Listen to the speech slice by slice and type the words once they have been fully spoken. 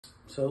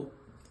So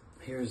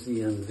here's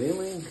the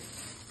unveiling.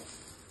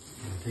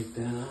 I'll take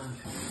that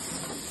off.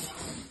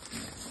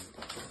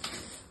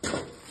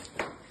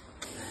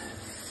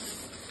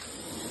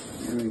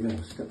 There we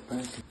go, step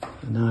back.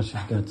 And now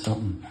she's got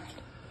something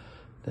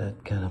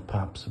that kind of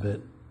pops a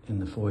bit in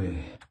the foyer.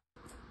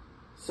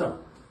 So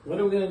what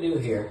we're gonna do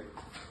here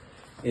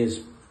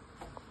is,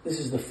 this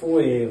is the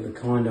foyer of the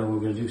condo. We're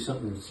gonna do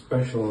something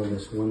special on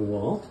this one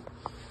wall.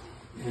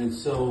 And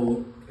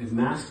so we've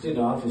masked it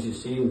off. As you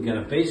see, we've got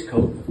a base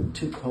coat,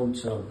 2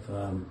 coats of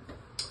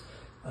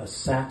a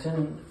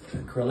satin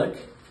acrylic,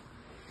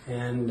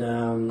 and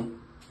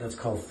that's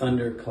called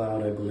Thunder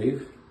Cloud, I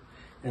believe.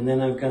 And then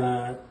I've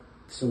got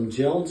some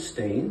gelled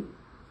stain.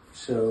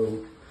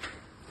 So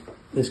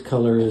this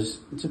color is,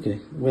 it's okay,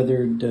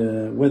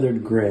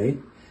 weathered gray. It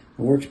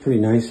works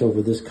pretty nice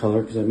over this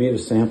color because I made a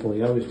sample.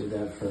 You always do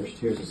that first.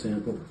 Here's a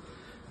sample.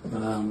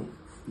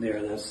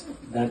 There, that's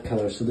that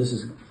color. So this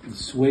is the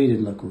suede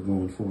look we're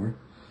going for.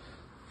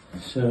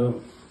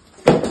 So,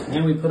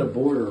 and we put a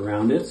border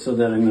around it so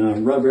that I'm going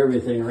to rub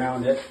everything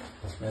around it.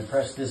 And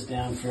press this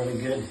down fairly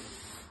good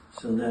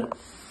so that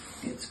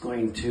it's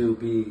going to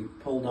be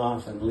pulled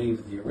off and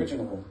leave the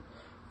original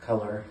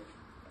color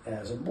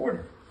as a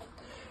border.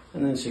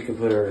 And then she can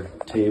put her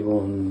table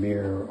and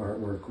mirror or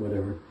artwork,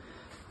 whatever,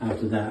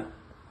 after that.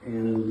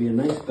 And it'll be a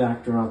nice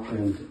backdrop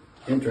and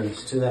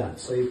entrance to that.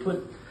 So you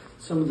put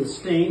some of the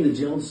stain, the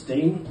gelled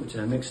stain, which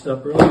I mixed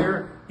up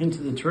earlier,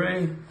 into the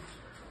tray.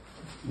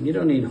 You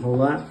don't need a whole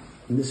lot.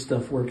 And this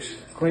stuff works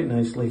quite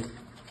nicely.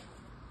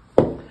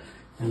 And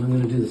I'm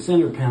going to do the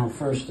center panel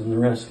first and the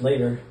rest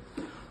later.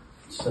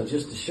 So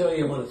just to show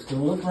you what it's going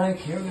to look like,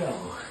 here we go.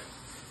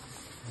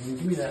 And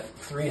give me that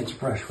 3-inch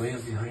brush way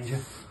up behind you.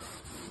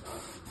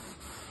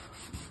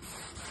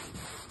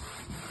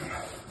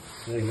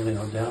 So you're going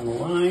to go down the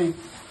line.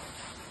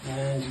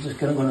 And you're just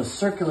going to go in a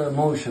circular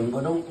motion,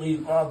 but don't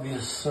leave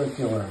obvious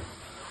circular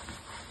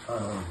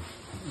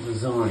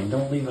design.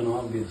 Don't leave an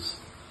obvious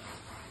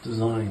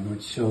design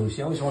which shows.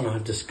 You always want to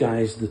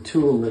disguise the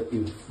tool that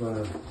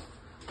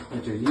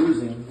you're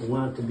using. You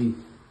want it to be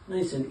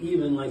nice and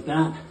even like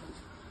that.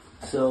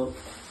 So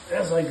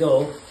as I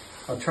go,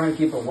 I'll try and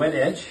keep a wet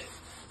edge.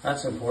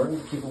 That's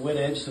important. Keep a wet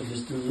edge. So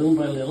just do little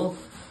by little.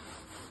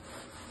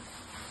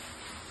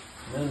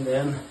 And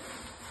then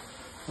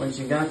once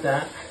you got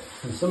that,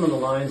 and some of the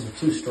lines are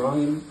too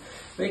strong, you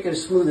make it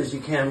as smooth as you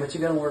can, but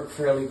you're going to work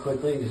fairly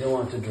quickly because you don't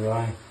want it to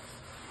dry.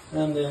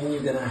 And then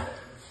you're gonna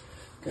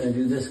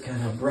do this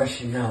kind of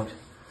brushing out.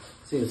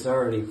 See, it's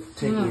already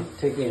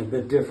taking a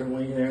bit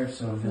differently there,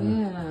 so I'm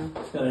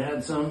gonna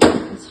add some.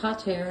 It's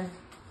hot here.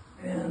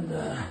 And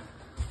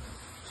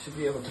should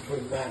be able to put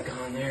it back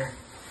on there.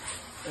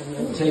 And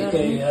then take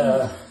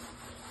a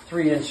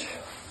 3-inch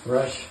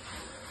brush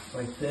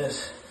like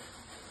this,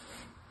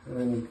 and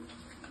then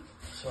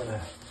sort of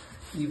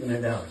even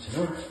it out, you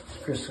know,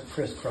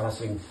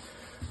 crisscrossing.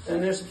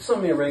 And there's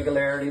some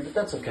irregularity, but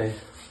that's okay.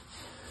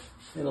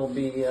 It'll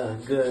be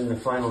good in the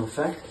final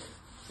effect.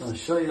 I'll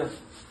show you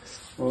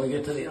when we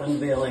get to the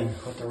unveiling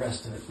what the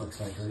rest of it looks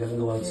like. We're going to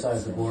go outside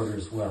the border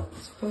as well.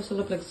 It's supposed to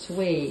look like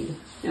suede.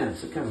 Yeah,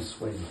 it's a kind of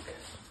suede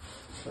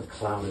look, a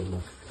clouded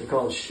look. They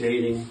call it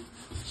shading,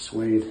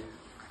 suede.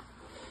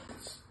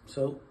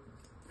 So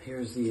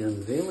here's the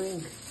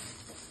unveiling.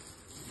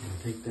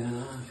 I'll take that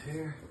off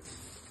here.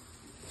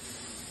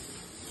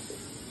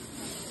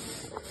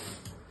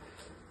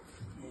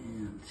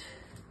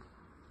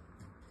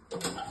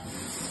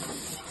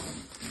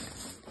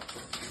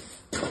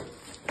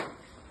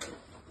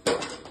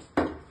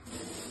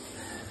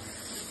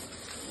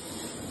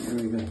 There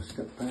we go.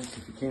 Step back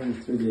if you can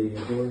through the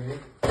door here.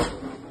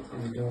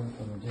 Through the door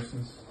from a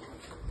distance.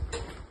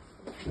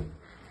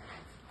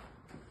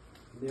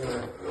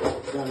 There,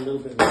 got a little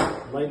bit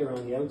lighter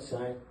on the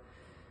outside,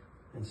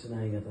 and so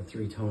now you got the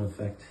 3-tone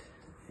effect,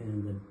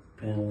 and the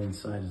panel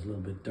inside is a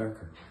little bit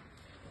darker.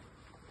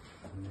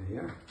 And there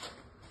you are.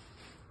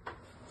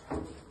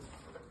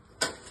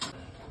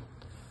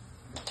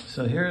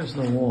 So here's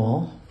the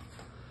wall,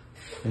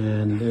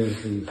 and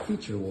there's the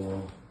feature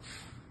wall.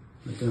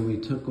 But then we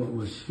took what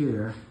was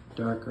here,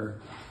 darker,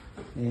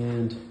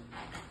 and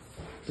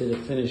did a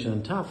finish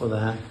on top of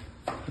that.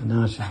 And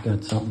now she's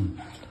got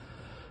something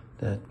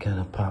that kind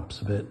of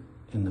pops a bit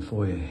in the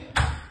foyer.